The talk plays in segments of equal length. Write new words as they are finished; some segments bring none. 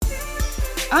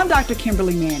I'm Dr.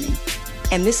 Kimberly Manning.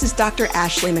 And this is Dr.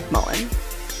 Ashley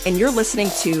McMullen. And you're listening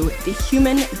to the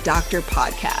Human Doctor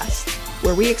Podcast,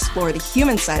 where we explore the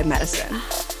human side of medicine,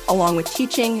 along with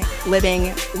teaching,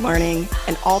 living, learning,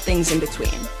 and all things in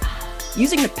between.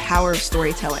 Using the power of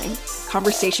storytelling,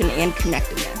 conversation, and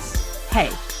connectedness.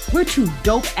 Hey, we're two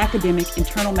dope academic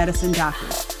internal medicine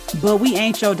doctors, but we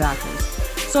ain't your doctors.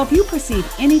 So if you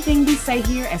perceive anything we say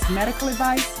here as medical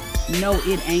advice, no,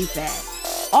 it ain't that.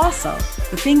 Also,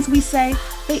 the things we say,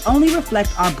 they only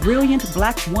reflect our brilliant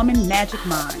Black woman magic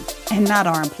mind and not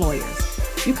our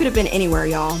employers. You could have been anywhere,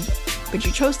 y'all, but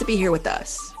you chose to be here with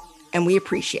us, and we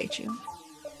appreciate you.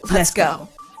 Let's go.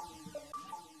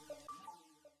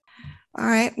 All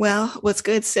right. Well, what's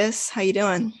good, sis? How you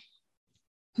doing?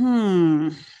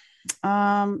 I'm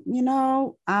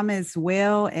as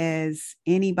well as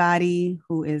anybody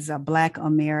who is a Black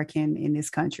American in this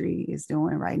country is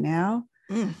doing right now.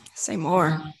 Say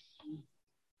more.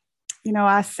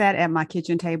 I sat at my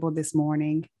kitchen table this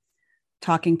morning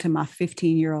talking to my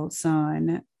 15-year-old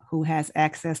son who has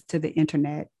access to the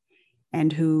internet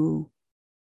and who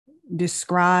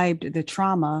described the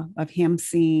trauma of him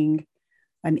seeing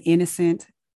an innocent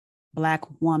Black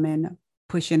woman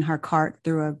pushing her cart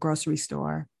through a grocery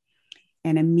store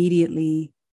and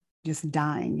immediately just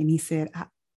dying. And he said,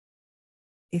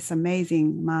 it's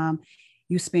amazing, Mom.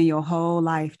 You spend your whole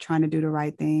life trying to do the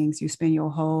right things. You spend your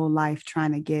whole life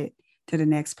trying to get to the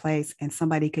next place, and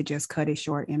somebody could just cut it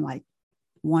short in like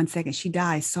 1 second. She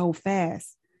dies so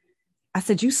fast. I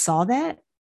said, you saw that?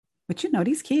 But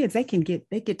these kids, they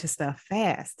get to stuff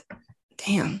fast.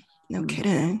 Damn, no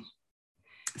kidding.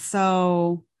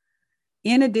 So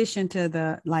in addition to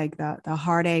the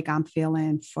heartache I'm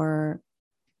feeling for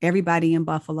everybody in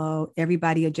Buffalo,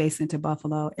 everybody adjacent to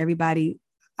Buffalo,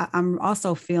 I'm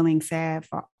also feeling sad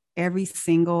for every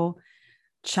single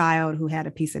child who had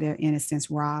a piece of their innocence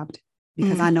robbed,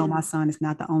 because I know my son is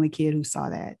not the only kid who saw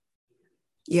that.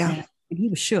 Yeah. And he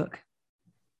was shook.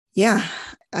 Yeah.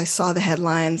 I saw the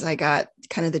headlines. I got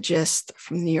kind of the gist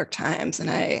from the New York Times,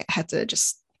 and I had to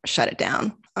just shut it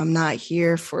down. I'm not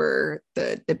here for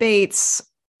the debates.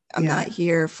 I'm not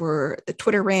here for the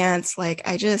Twitter rants.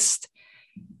 Just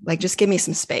give me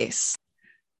some space.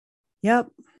 Yep.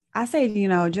 I say,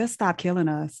 just stop killing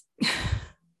us.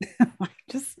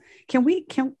 Can we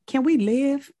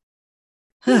live?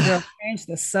 Girl, change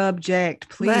the subject,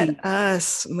 please. Let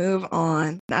us move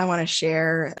on. I want to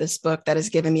share this book that has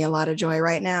given me a lot of joy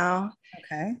right now.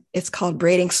 Okay. It's called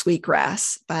Braiding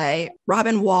Sweetgrass by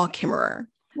Robin Wall Kimmerer.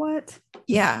 What?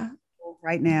 Yeah.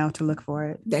 Right now to look for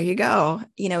it. There you go.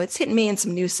 It's hitting me in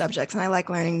some new subjects, and I like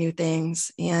learning new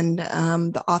things. And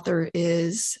the author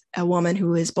is a woman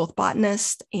who is both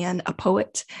botanist and a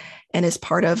poet, and is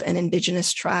part of an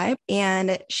indigenous tribe.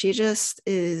 And she just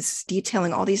is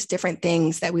detailing all these different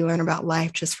things that we learn about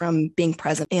life just from being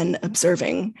present and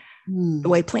observing the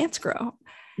way plants grow.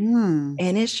 And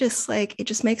it's just it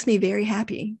just makes me very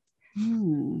happy.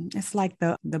 It's like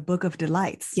the book of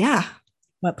delights. Yeah.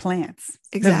 But plants.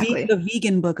 Exactly. The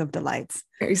vegan book of delights.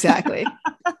 Exactly.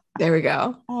 There we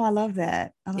go. Oh, I love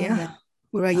that. That.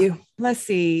 What about you? Let's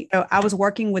see. I was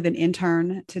working with an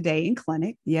intern today in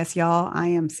clinic. Yes, y'all, I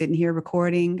am sitting here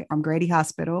recording from Grady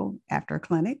Hospital after a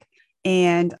clinic,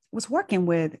 and was working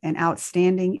with an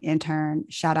outstanding intern.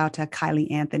 Shout out to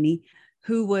Kylie Anthony,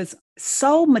 who was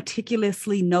so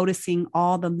meticulously noticing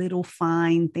all the little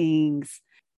fine things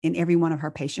in every one of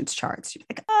her patient's charts. She's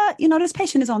like, this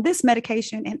patient is on this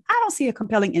medication, and I don't see a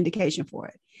compelling indication for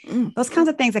it. Those kinds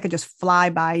of things that could just fly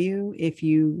by you if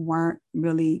you weren't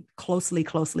really closely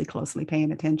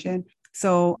paying attention.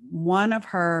 So one of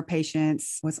her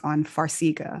patients was on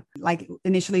Farxiga.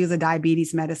 Initially it was a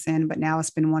diabetes medicine, but now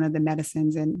it's been one of the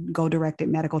medicines in goal-directed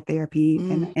medical therapy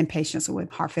in patients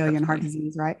with heart failure and heart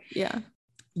disease, right? Yeah.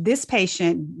 This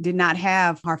patient did not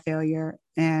have heart failure,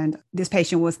 and this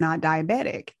patient was not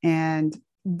diabetic. And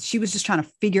she was just trying to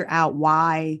figure out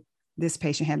why this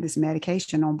patient had this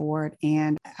medication on board.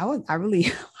 And I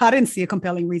didn't see a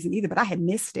compelling reason either, but I had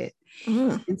missed it.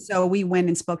 And so we went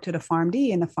and spoke to the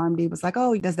PharmD, and the PharmD was like,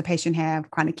 oh, does the patient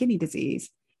have chronic kidney disease?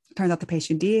 Turns out the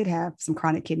patient did have some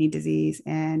chronic kidney disease.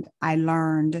 And I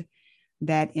learned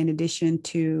that in addition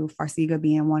to Farxiga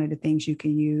being one of the things you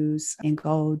can use in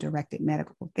goal-directed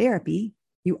medical therapy,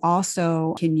 you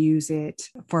also can use it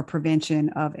for prevention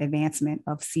of advancement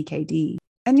of CKD.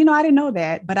 And, I didn't know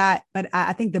that, but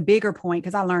I think the bigger point,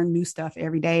 because I learn new stuff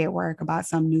every day at work about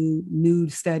some new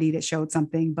study that showed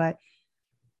something, but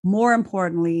more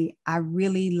importantly, I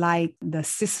really like the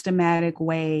systematic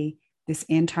way this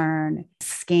intern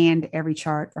scanned every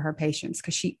chart for her patients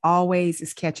because she always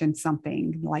is catching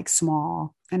something like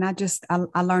small. And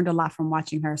I learned a lot from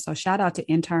watching her. So shout out to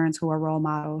interns who are role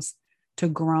models to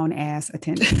grown ass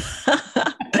attendants.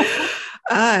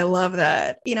 I love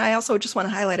that. I also just want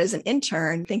to highlight as an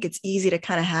intern, I think it's easy to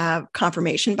kind of have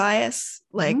confirmation bias,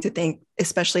 like to think,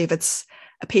 especially if it's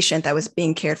a patient that was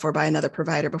being cared for by another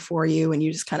provider before you, and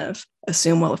you just kind of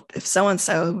assume, well, if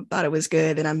so-and-so thought it was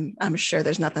good, then I'm sure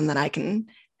there's nothing that I can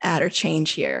add or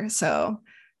change here. So,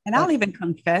 and I'll even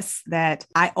confess that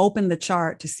I opened the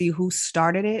chart to see who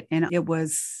started it, and it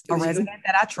was a resident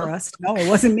that I trust. No, it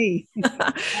wasn't me.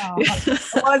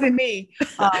 It wasn't me.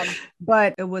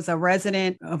 But it was a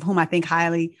resident of whom I think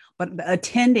highly, but the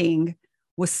attending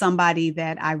was somebody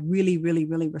that I really, really,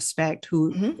 really respect,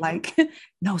 who like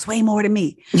knows way more than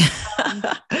me.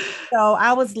 So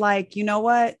I was like, you know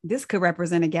what? This could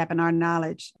represent a gap in our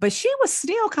knowledge. But she was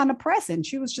still kind of pressing.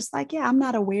 She was just like, yeah, I'm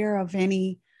not aware of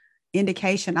any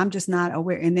indication. I'm just not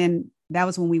aware. And then that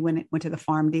was when we went to the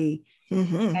PharmD.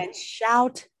 And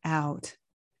shout out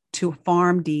to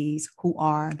PharmDs who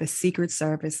are the secret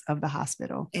service of the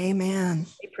hospital. Amen.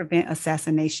 They prevent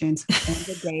assassinations on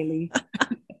the daily.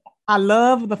 I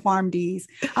love the PharmDs.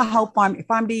 I hope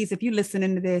PharmDs, if you're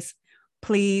listening to this,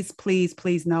 please, please,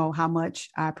 please know how much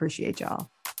I appreciate y'all.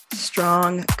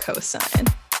 Strong cosign.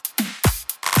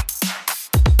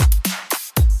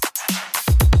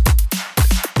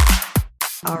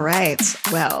 All right.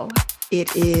 Well,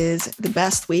 it is the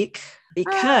best week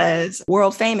because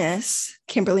world famous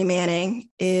Kimberly Manning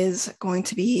is going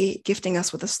to be gifting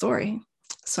us with a story.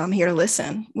 So I'm here to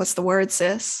listen. What's the word,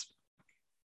 sis?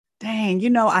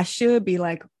 Dang, I should be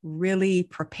like really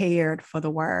prepared for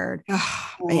the word. Oh,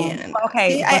 man.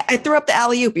 Okay. See, I threw up the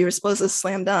alley-oop. You were supposed to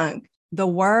slam dunk. The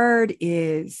word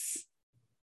is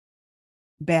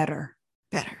better.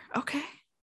 Better. Okay.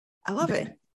 I love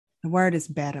it. The word is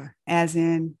better, as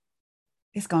in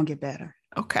it's going to get better.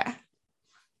 Okay.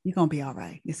 You're going to be all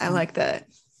right. I like that.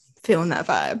 Feeling that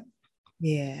vibe.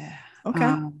 Yeah.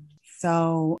 Okay.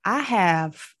 So I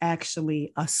have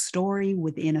actually a story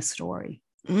within a story.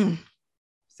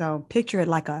 So picture it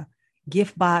like a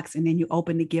gift box, and then you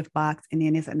open the gift box, and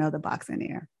then there's another box in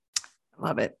there.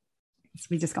 Love it. So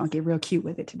we're just going to get real cute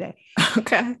with it today.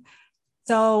 Okay.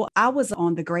 So I was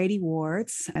on the Grady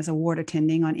wards as a ward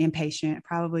attending on inpatient,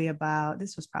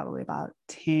 this was probably about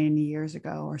 10 years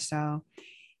ago or so.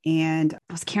 And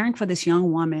I was caring for this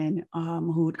young woman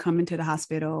who would come into the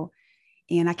hospital.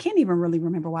 And I can't even really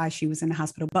remember why she was in the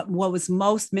hospital. But what was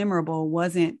most memorable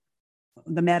wasn't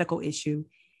the medical issue.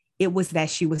 It was that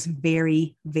she was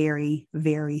very, very,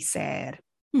 very sad.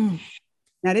 Now,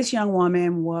 this young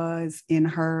woman was in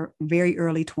her very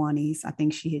early 20s. I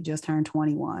think she had just turned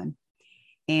 21.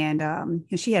 And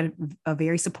she had a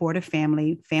very supportive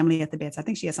family at the bedside. I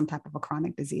think she had some type of a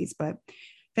chronic disease, but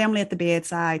family at the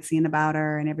bedside, seeing about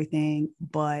her and everything.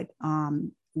 But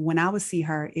when I would see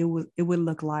her, it would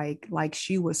look like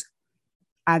she was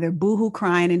either boohoo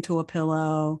crying into a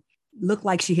pillow, looked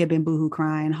like she had been boohoo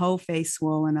crying, whole face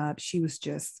swollen up. She was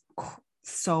just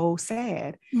so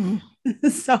sad.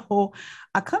 So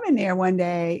I come in there one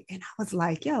day and I was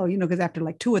like, yo, because after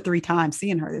like 2 or 3 times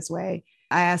seeing her this way,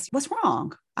 I asked, what's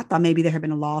wrong? I thought maybe there had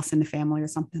been a loss in the family or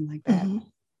something like that.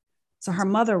 So her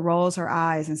mother rolls her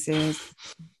eyes and says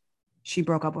she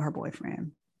broke up with her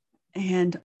boyfriend.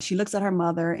 And she looks at her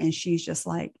mother and she's just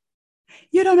like,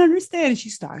 you don't understand. And she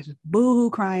starts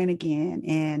boohoo crying again.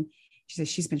 And she says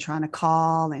she's been trying to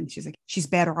call and she's like, she's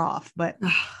better off. But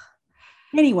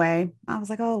anyway, I was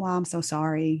like, oh, well, I'm so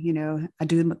sorry. I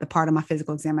do the part of my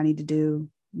physical exam I need to do,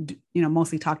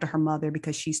 mostly talk to her mother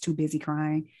because she's too busy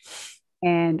crying.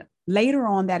 And later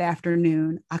on that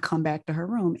afternoon, I come back to her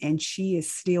room and she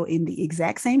is still in the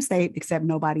exact same state, except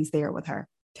nobody's there with her.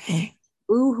 Dang.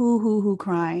 Ooh, hoo, hoo, hoo,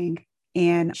 crying.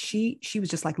 And she was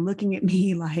just like looking at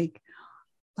me like,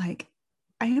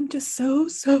 I am just so,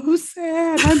 so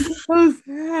sad. I'm just so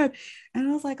sad. And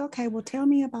I was like, okay, well, tell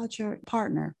me about your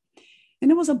partner.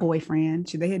 And it was a boyfriend.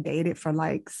 They had dated for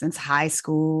since high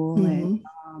school. And,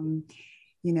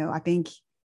 I think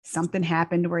something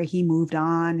happened where he moved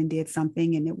on and did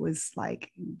something. And it was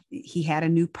like, he had a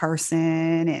new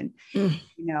person. And,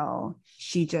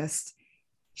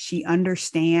 she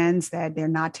understands that they're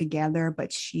not together,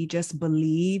 but she just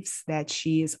believes that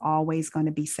she is always going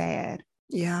to be sad.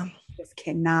 Yeah. Just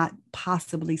cannot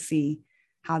possibly see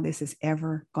how this is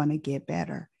ever going to get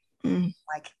better.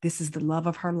 Like, this is the love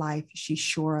of her life. She's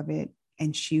sure of it.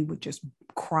 And she would just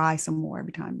cry some more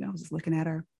every time I was just looking at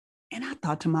her. And I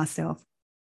thought to myself,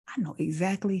 I know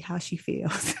exactly how she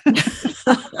feels. I've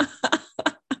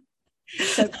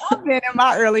been in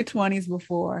my early 20s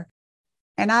before.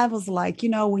 And I was like,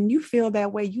 when you feel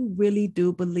that way, you really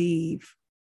do believe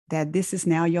that this is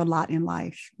now your lot in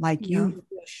life. Like you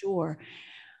feel sure.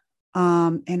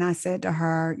 And I said to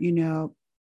her, I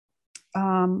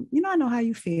know how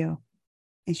you feel.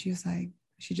 And she was like,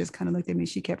 she just kind of looked at me.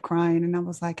 She kept crying. And I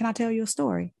was like, can I tell you a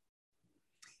story?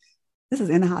 This is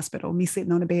in the hospital, me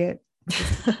sitting on the bed,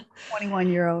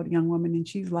 21-year-old young woman. And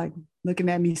she's like looking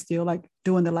at me still, like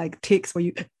doing the like ticks where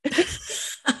you.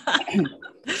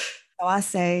 So I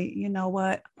say, you know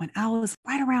what? When I was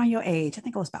right around your age, I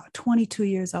think I was about 22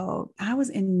 years old, I was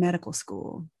in medical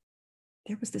school.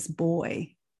 There was this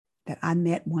boy that I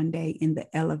met one day in the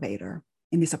elevator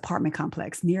in this apartment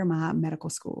complex near my medical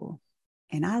school.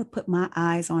 And I put my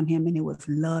eyes on him and it was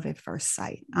love at first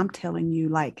sight. I'm telling you,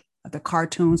 like the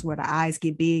cartoons where the eyes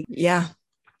get big. Yeah.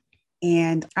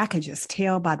 And I could just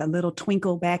tell by the little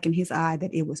twinkle back in his eye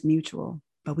that it was mutual,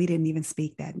 but we didn't even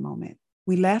speak that moment.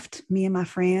 We left, me and my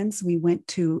friends. We went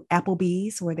to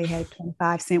Applebee's where they had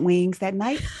 25-cent wings that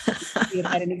night. We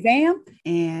had an exam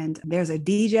and there's a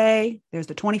DJ. There's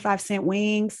the 25-cent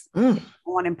wings on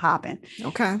and popping.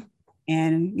 Okay.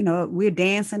 And, we're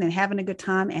dancing and having a good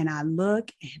time. And I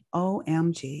look and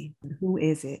OMG, who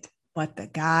is it but the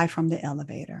guy from the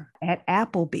elevator at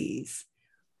Applebee's?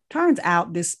 Turns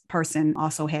out this person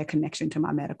also had connection to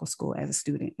my medical school as a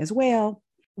student as well.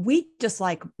 We just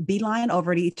like beeline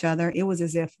over to each other. It was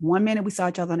as if 1 minute we saw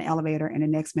each other on the elevator and the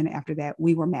next minute after that,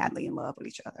 we were madly in love with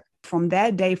each other. From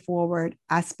that day forward,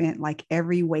 I spent like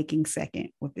every waking second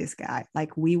with this guy.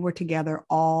 Like we were together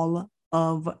all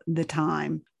of the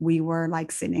time. We were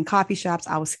like sitting in coffee shops.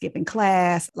 I was skipping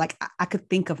class. Like I could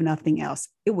think of nothing else.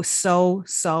 It was so,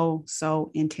 so, so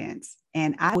intense.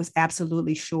 And I was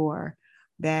absolutely sure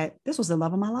that this was the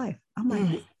love of my life. I'm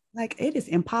like, it is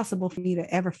impossible for me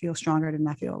to ever feel stronger than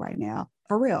I feel right now,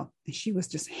 for real. And she was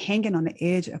just hanging on the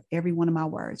edge of every one of my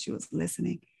words. She was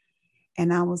listening.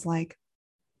 And I was like,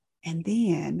 and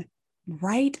then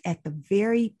right at the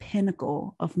very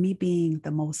pinnacle of me being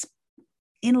the most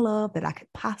in love that I could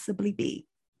possibly be,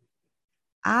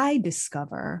 I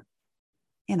discover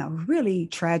in a really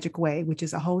tragic way, which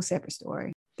is a whole separate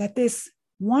story, that this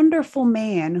wonderful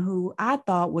man who I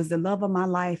thought was the love of my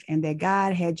life and that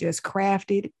God had just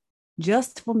crafted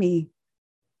just for me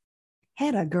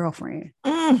had a girlfriend.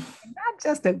 Not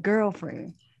just a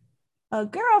girlfriend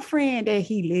that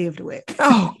he lived with.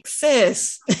 Oh,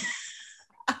 sis.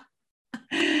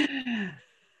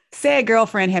 Said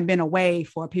girlfriend had been away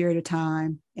for a period of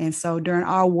time. And so during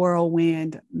our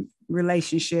whirlwind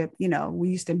relationship, we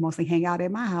used to mostly hang out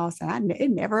at my house. And it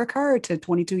never occurred to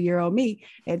 22-year-old me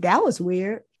that was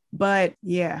weird. But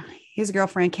yeah, his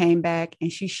girlfriend came back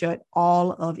and she shut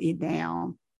all of it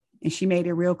down. And she made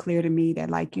it real clear to me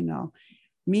that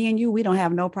me and you, we don't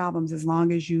have no problems as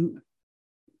long as you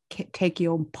take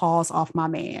your paws off my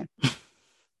man.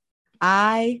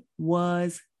 I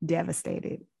was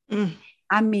devastated.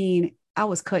 I mean, I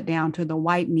was cut down to the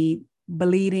white meat,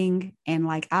 bleeding. And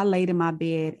like I laid in my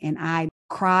bed and I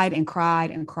cried and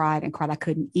cried and cried and cried. I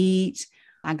couldn't eat.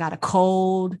 I got a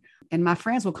cold. And my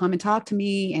friends would come and talk to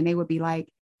me and they would be like,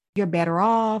 you're better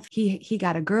off. He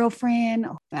got a girlfriend.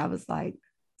 I was like,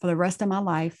 for the rest of my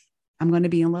life, I'm going to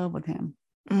be in love with him.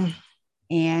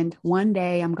 And one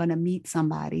day I'm going to meet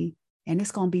somebody and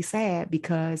it's going to be sad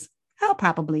because I'll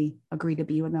probably agree to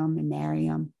be with them and marry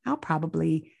them. I'll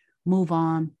probably move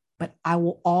on, but I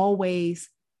will always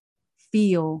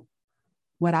feel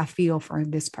what I feel for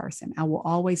this person. I will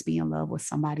always be in love with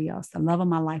somebody else. The love of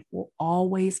my life will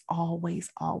always, always,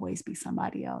 always be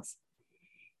somebody else.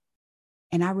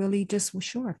 And I really just was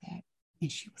sure of that.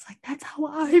 And she was like, that's how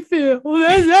I feel.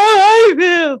 That's how I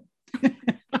feel.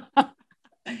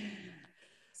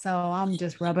 So I'm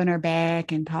just rubbing her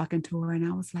back and talking to her. And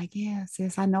I was like, yeah,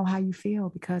 sis, I know how you feel,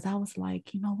 because I was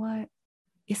like, you know what?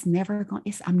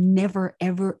 I'm never,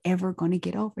 ever, ever going to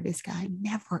get over this guy.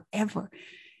 Never, ever.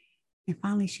 And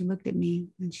finally she looked at me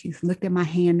and she looked at my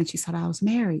hand and she said I was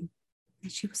married.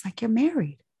 And she was like, you're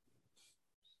married.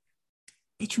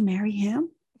 Did you marry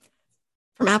him?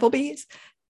 From Applebee's?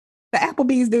 The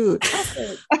Applebee's dude. I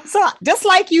said, so just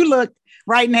like you look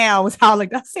right now was how I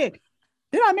looked. I said,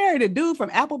 did I marry the dude from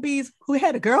Applebee's who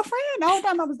had a girlfriend the whole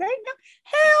time I was dating him?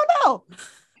 Hell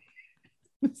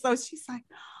no. So she's like,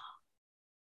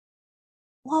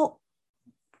 well,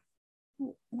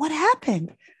 what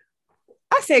happened?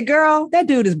 I said, girl, that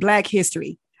dude is Black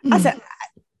history. I said,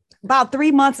 about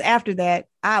 3 months after that,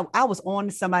 I was on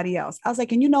to somebody else. I was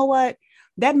like, and you know what?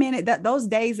 That minute, those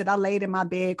days that I laid in my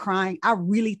bed crying, I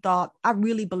really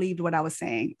believed what I was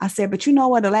saying. I said, but you know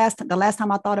what? The last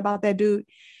time I thought about that dude,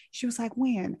 She was like,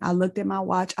 when? I looked at my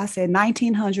watch. I said,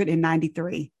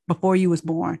 1993, before you was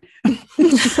born.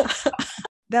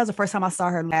 That was the first time I saw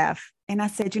her laugh. And I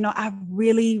said, I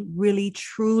really, really,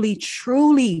 truly,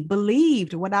 truly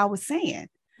believed what I was saying.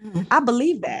 I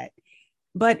believed that.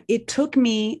 But it took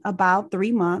me about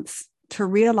 3 months to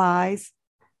realize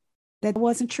that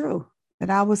wasn't true, that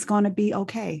I was going to be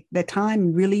okay, that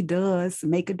time really does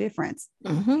make a difference.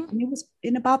 And it was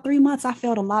in about 3 months, I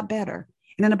felt a lot better.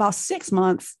 And in about 6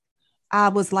 months, I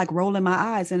was like rolling my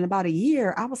eyes. And in about a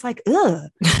year, I was like, ugh,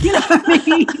 you know what I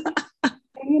mean?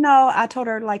 I told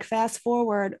her, like, fast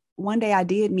forward, one day I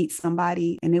did meet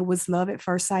somebody and it was love at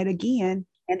first sight again.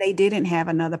 And they didn't have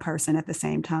another person at the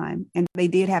same time. And they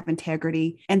did have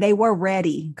integrity and they were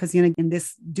ready. Because, in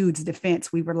this dude's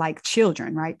defense, we were like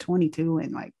children, right? 22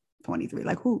 and like 23.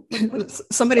 Like who?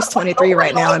 Somebody's 23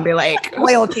 right now and be like,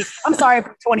 loyalty. I'm sorry if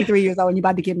you're 23 years old and you're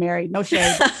about to get married. No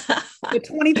shade. The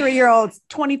 23-year-olds,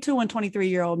 22 and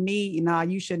 23-year-old me,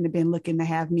 you shouldn't have been looking to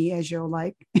have me as your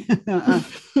like.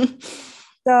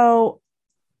 So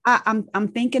I'm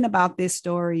thinking about this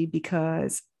story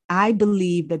because I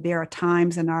believe that there are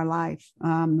times in our life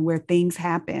where things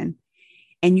happen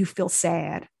and you feel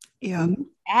sad. Yeah. You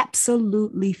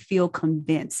absolutely feel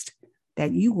convinced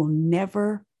that you will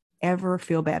never, ever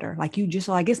feel better. Like you just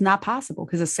like, it's not possible,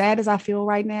 because as sad as I feel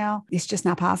right now, it's just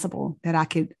not possible that I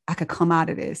could come out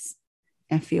of this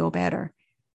and feel better.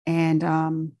 And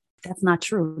that's not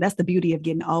true. That's the beauty of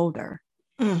getting older.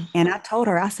 And I told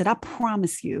her, I said, I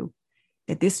promise you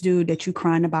that this dude that you're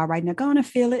crying about right now, gonna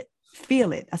feel it.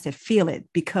 Feel it. I said, feel it,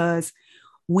 because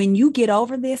when you get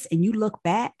over this and you look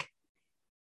back,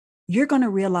 you're going to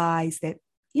realize that,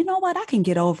 you know what, I can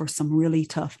get over some really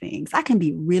tough things. I can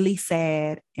be really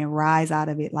sad and rise out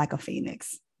of it like a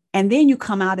phoenix. And then you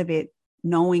come out of it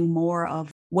knowing more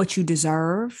of what you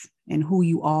deserve and who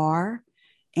you are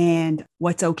and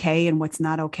what's okay and what's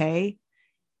not okay.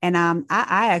 And I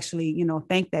actually,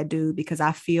 thank that dude, because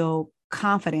I feel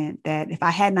confident that if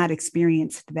I had not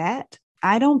experienced that,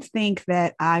 I don't think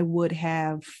that I would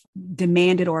have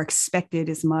demanded or expected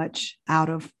as much out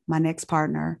of my next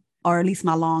partner, or at least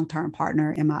my long-term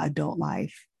partner in my adult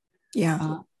life.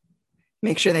 Yeah.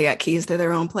 Make sure they got keys to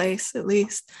their own place, at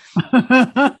least.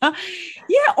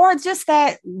 Yeah. Or just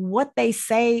that what they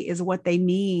say is what they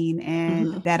mean,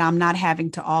 and that I'm not having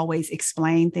to always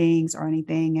explain things or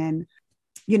anything. And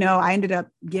I ended up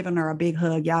giving her a big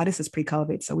hug. Y'all, this is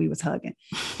pre-COVID, so we was hugging.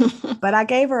 But I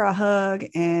gave her a hug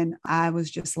and I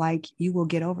was just like, you will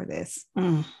get over this.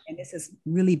 And this is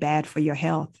really bad for your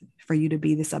health, for you to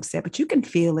be this upset, but you can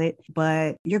feel it,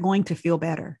 but you're going to feel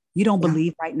better. You don't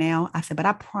believe right now. I said, but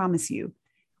I promise you,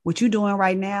 what you're doing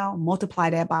right now,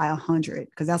 multiply that by 100,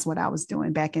 because that's what I was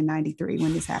doing back in 93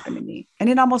 when this happened to me. And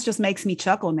it almost just makes me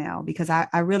chuckle now, because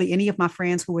I really, any of my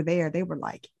friends who were there, they were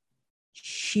like,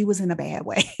 she was in a bad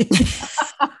way.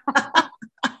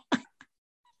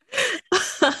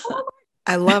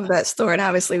 I love that story. And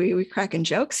obviously we cracking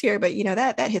jokes here, but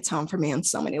that hits home for me on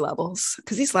so many levels,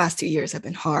 because these last 2 years have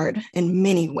been hard in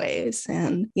many ways.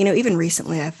 And, even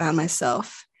recently I found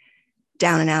myself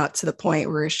down and out to the point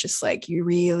where it's just like, you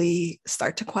really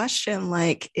start to question,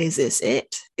 like, is this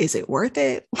it? Is it worth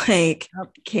it? Like,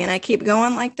 can I keep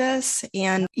going like this?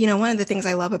 And, one of the things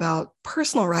I love about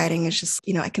personal writing is just,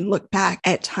 I can look back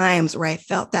at times where I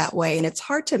felt that way. And it's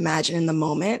hard to imagine in the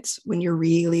moment when you're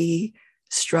really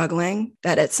struggling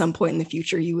that at some point in the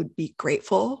future, you would be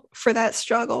grateful for that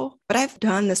struggle. But I've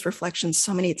done this reflection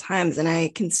so many times, and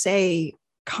I can say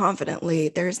confidently,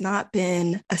 there's not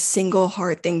been a single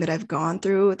hard thing that I've gone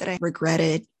through that I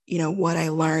regretted, what I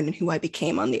learned and who I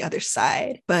became on the other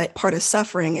side. But part of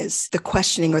suffering is the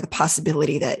questioning or the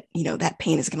possibility that, that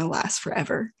pain is going to last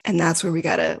forever. And that's where we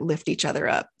got to lift each other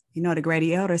up. The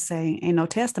Grady elders saying, ain't no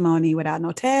testimony without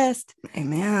no test.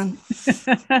 Amen.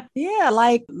 Yeah.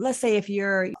 Like, let's say if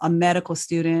you're a medical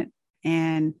student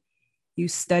and you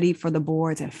studied for the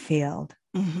boards and failed.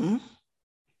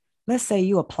 Let's say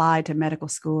you applied to medical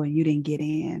school and you didn't get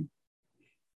in.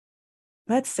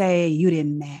 Let's say you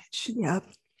didn't match. Yep.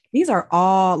 These are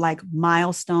all like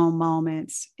milestone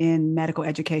moments in medical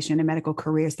education and medical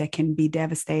careers that can be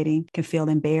devastating, can feel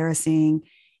embarrassing,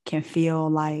 can feel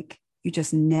like you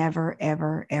just never,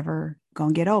 ever, ever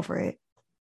gonna get over it.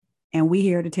 And we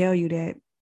here to tell you that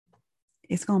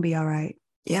it's gonna be all right.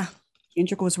 Yeah.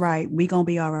 Kendrick was right. We gonna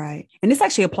be all right. And this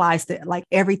actually applies to like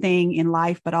everything in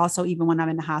life, but also even when I'm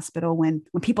in the hospital, when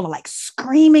people are like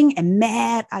screaming and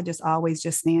mad, I just always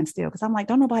just stand still, because I'm like,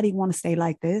 don't nobody want to stay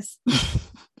like this.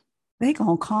 They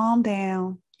gonna calm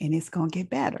down and it's gonna get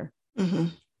better.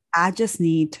 I just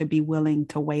need to be willing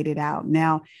to wait it out.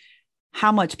 Now,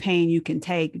 how much pain you can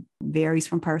take varies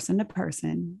from person to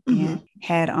person. Mm-hmm. And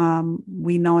had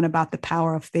we known about the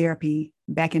power of therapy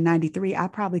back in 93, I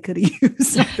probably could have used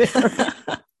some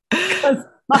therapy because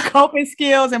my coping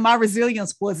skills and my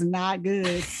resilience was not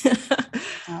good.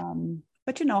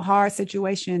 But hard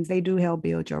situations, they do help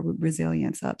build your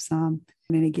resilience up some.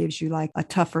 And it gives you like a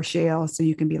tougher shell so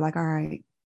you can be like, all right,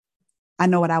 I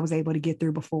know what I was able to get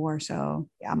through before. So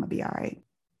yeah, I'm going to be all right.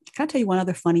 Can I tell you one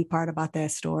other funny part about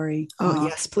that story? Oh,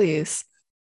 yes, please.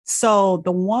 So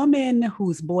the woman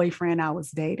whose boyfriend I was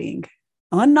dating,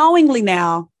 unknowingly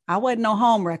now, I wasn't no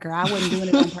homewrecker. I wasn't doing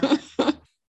it on purpose.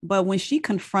 But when she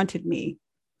confronted me,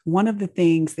 one of the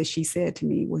things that she said to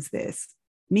me was this: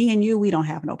 me and you, we don't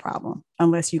have no problem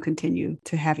unless you continue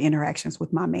to have interactions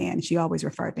with my man. She always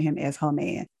referred to him as her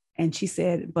man. And she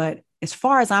said, but as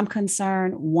far as I'm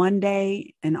concerned, one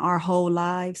day in our whole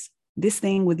lives, this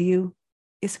thing with you,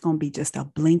 it's going to be just a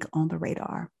blink on the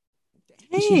radar.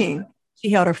 She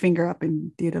held her finger up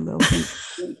and did a little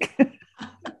thing.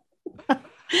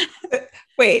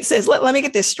 Wait, sis, let me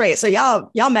get this straight. So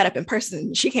y'all met up in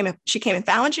person. She came and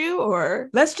found you, or?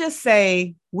 Let's just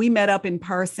say we met up in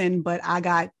person, but I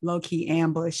got low-key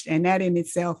ambushed. And that in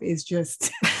itself is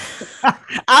just,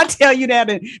 I'll tell you that.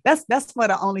 And that's for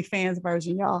the OnlyFans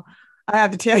version, y'all. I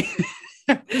have to tell you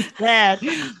that.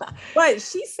 But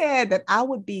she said that I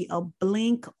would be a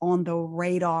blink on the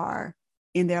radar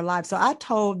in their life. So I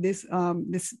told this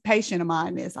patient of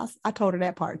mine this. I told her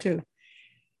that part too.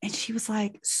 And she was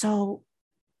like, so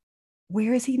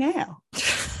where is he now?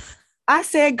 I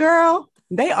said, girl,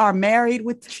 they are married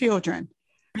with children.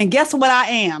 And guess what I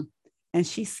am? And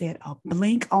she said, a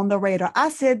blink on the radar. I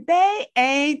said, they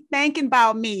ain't thinking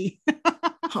about me.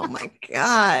 Oh my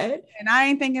God. And I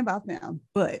ain't thinking about them,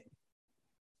 but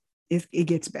it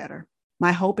gets better.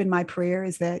 My hope and my prayer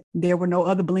is that there were no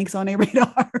other blinks on their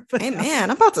radar. Amen.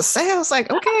 I'm about to say, I was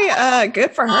like, okay,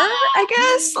 good for her, I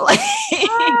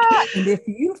guess. And if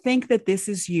you think that this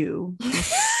is you,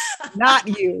 not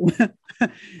you,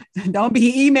 don't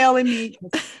be emailing me.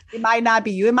 It might not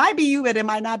be you. It might be you, but it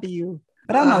might not be you.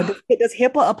 But I don't know. Does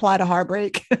HIPAA apply to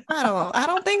heartbreak? I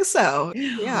don't think so.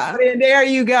 Yeah. And there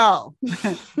you go.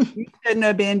 You shouldn't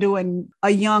have been doing a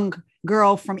young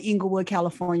girl from Inglewood,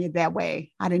 California that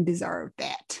way. I didn't deserve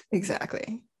that.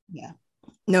 Exactly. Yeah.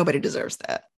 Nobody deserves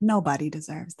that. Nobody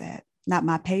deserves that. Not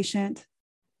my patient,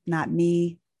 not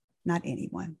me, not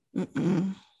anyone.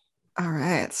 Mm-mm. All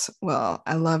right. Well,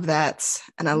 I love that.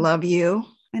 And I love you.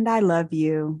 And I love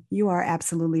you. You are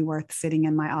absolutely worth sitting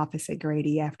in my office at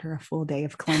Grady after a full day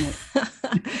of clinic.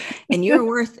 And you're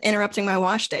worth interrupting my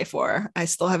wash day for. I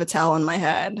still have a towel on my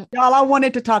head. Y'all, I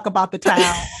wanted to talk about the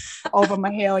towel over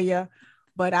Mahalia,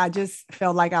 but I just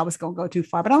felt like I was going to go too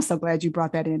far. But I'm so glad you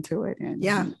brought that into it. And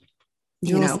yeah,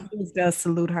 Jules does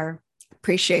salute her.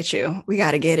 Appreciate you. We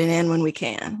got to get it in when we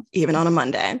can, even on a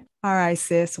Monday. All right,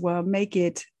 sis. Well, make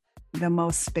it the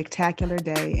most spectacular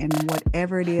day, and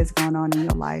whatever it is going on in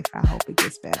your life, I hope it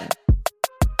gets better.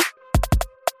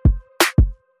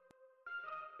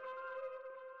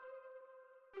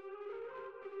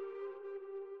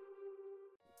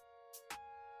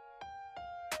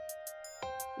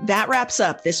 That wraps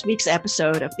up this week's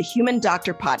episode of the Human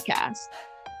Doctor Podcast.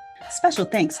 Special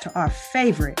thanks to our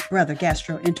favorite brother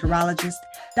gastroenterologist,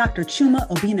 Dr. Chuma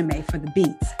Obiname, for the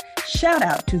beats. Shout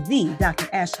out to the Dr.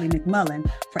 Ashley McMullen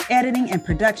for editing and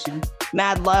production.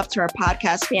 Mad love to our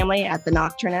podcast family at The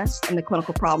Nocturnist and the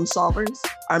Clinical Problem Solvers,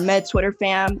 our Med Twitter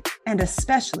fam. And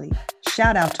especially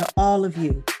shout out to all of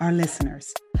you, our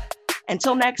listeners.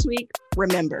 Until next week,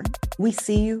 remember, we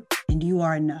see you and you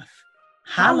are enough.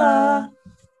 Holla!